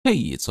Hey,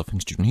 it's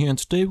JavaFX student here, and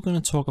today we're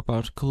going to talk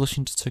about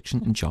collision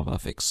detection in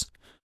JavaFX.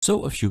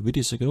 So a few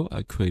videos ago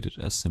I created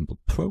a simple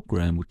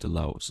program which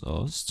allows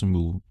us to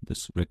move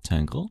this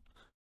rectangle.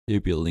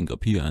 There'll be a link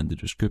up here in the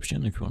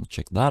description if you want to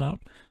check that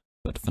out.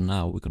 But for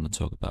now we're going to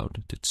talk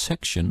about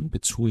detection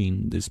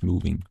between this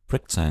moving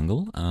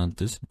rectangle and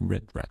this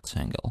red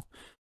rectangle.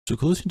 So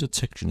collision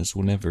detection is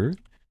whenever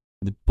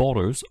the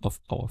borders of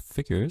our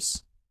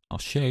figures, our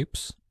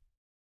shapes,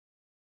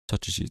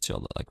 touches each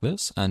other like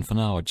this, and for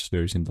now I just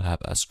very simply have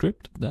a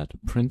script that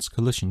prints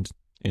collisions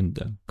in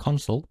the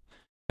console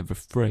every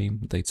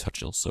frame they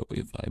touch. So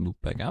if I move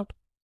back out,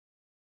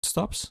 it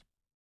stops.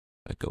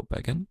 I go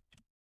back in,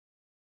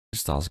 it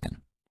starts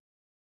again.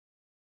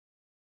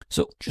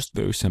 So just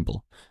very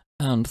simple.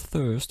 And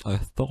first I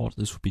thought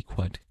this would be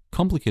quite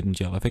complicated in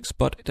JavaFX,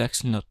 but it's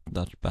actually not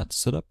that bad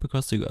setup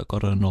because they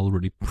got an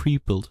already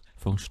pre-built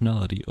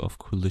functionality of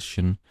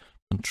collision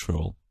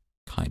control,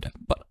 kinda.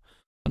 But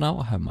for now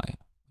I have my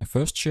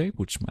first shape,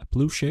 which is my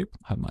blue shape.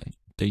 I have my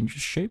danger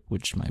shape,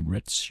 which is my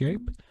red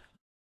shape.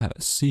 I have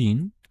a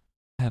scene.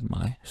 I have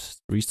my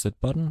reset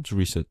button to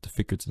reset the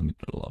figure to the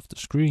middle of the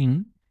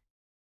screen.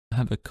 I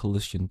have a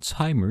collision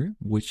timer,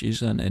 which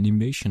is an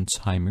animation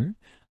timer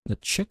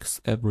that checks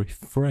every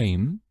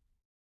frame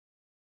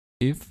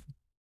if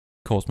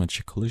calls my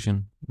check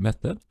collision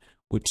method,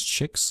 which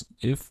checks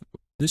if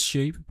this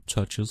shape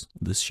touches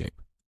this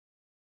shape.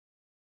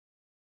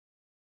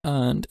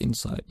 And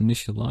inside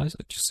initialize,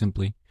 I just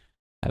simply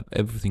have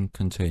everything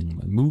containing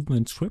my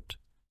movement script,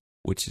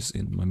 which is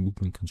in my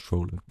movement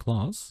controller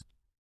class.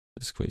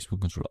 This creates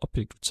movement controller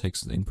object, which takes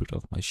the input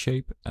of my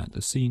shape and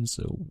the scene,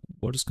 so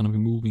what is going to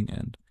be moving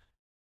and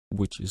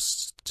which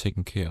is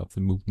taking care of the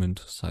movement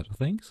side of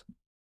things.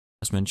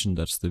 As mentioned,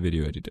 that's the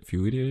video I did a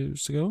few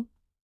videos ago.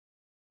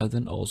 I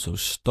then also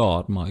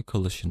start my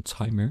collision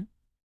timer,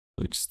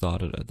 which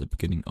started at the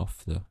beginning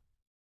of the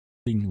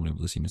thing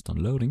whenever the scene is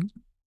done loading.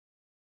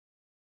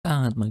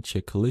 And my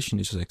check collision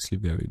is actually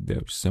very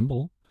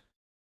simple.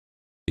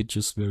 It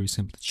just very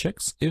simply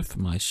checks if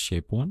my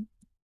shape one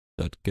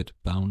that get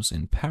bounds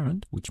in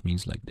parent, which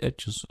means like the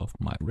edges of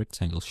my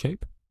rectangle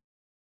shape,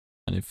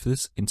 and if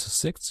this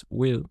intersects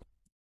with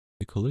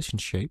the collision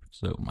shape,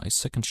 so my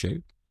second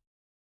shape,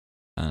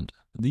 and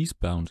these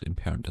bounds in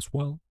parent as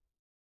well,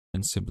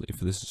 and simply if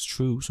this is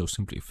true, so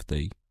simply if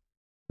they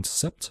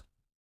intercept,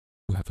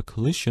 we have a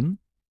collision.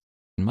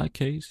 In my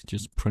case,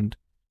 just print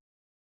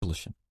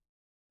collision.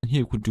 And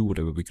here we could do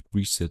whatever. We could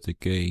reset the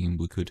game,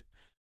 we could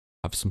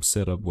have some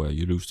setup where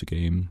you lose the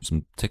game,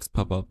 some text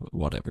pop up,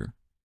 whatever.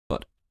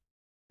 But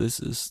this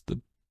is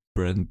the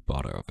bread and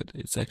butter of it.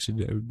 It's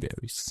actually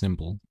very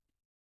simple,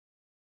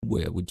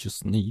 where we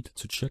just need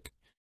to check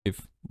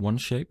if one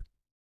shape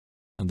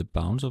and the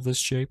bounds of this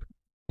shape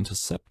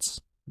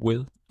intercepts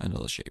with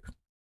another shape.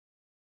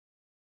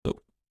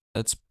 So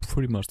that's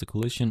pretty much the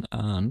collision,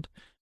 and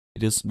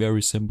it is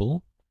very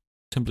simple.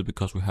 Simply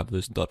because we have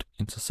this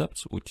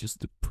 .intercept, which is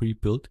the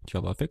pre-built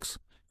JavaFX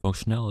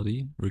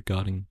functionality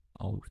regarding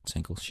our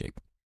rectangle shape.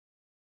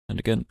 And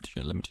again,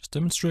 let me just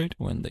demonstrate.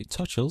 When they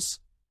touch us,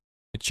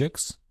 it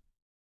checks.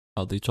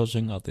 Are they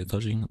touching? Are they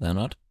touching? They're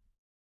not.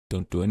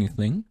 Don't do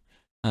anything.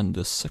 And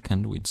the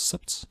second we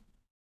intercept,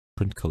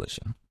 print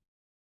collision.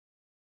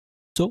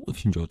 So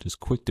if you enjoyed this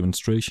quick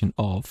demonstration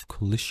of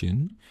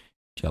collision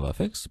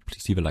JavaFX,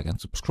 please leave a like and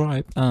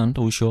subscribe, and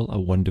I wish you all a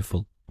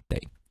wonderful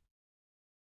day.